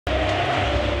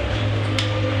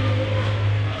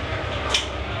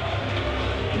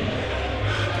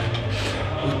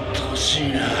し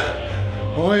いな。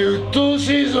おい、鬱陶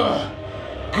しいぞ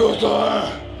後藤。お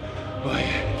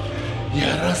い、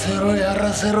やらせろや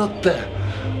らせろって。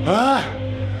ああ、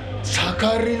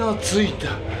盛りのついた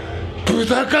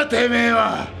豚かてめえ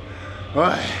は。お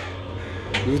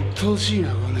い、鬱陶しいな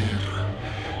この野郎。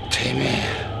てめえ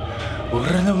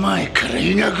俺の前から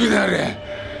いなくなれ。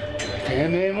て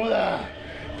めえもだ、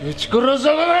ぶち殺すぞ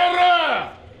この野郎。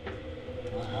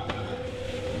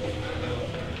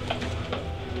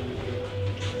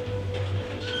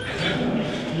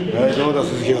はい、どうだ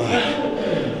鈴木は。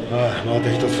また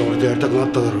一つ俺とやりたくな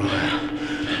っただろう。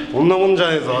こんなもんじゃ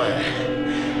ねえぞおい。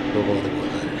どこまでも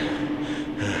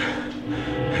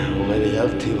お前のや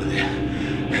るっていうまで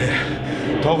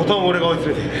とことん俺が追い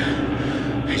詰めてやる。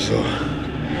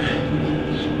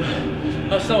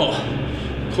明日も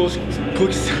公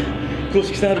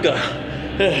式戦あるから、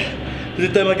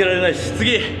絶対負けられないし、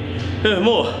次、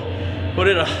もう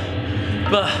俺ら、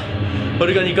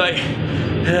俺が2回、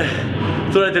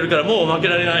取られてるからもう負け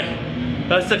られない。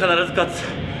明日必ず勝つ。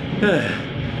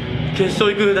決勝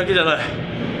行くだけじゃない、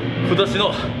今年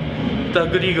のタ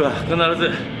ッグリーグは必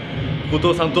ず後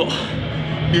藤さんと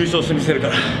優勝してみせるか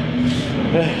ら。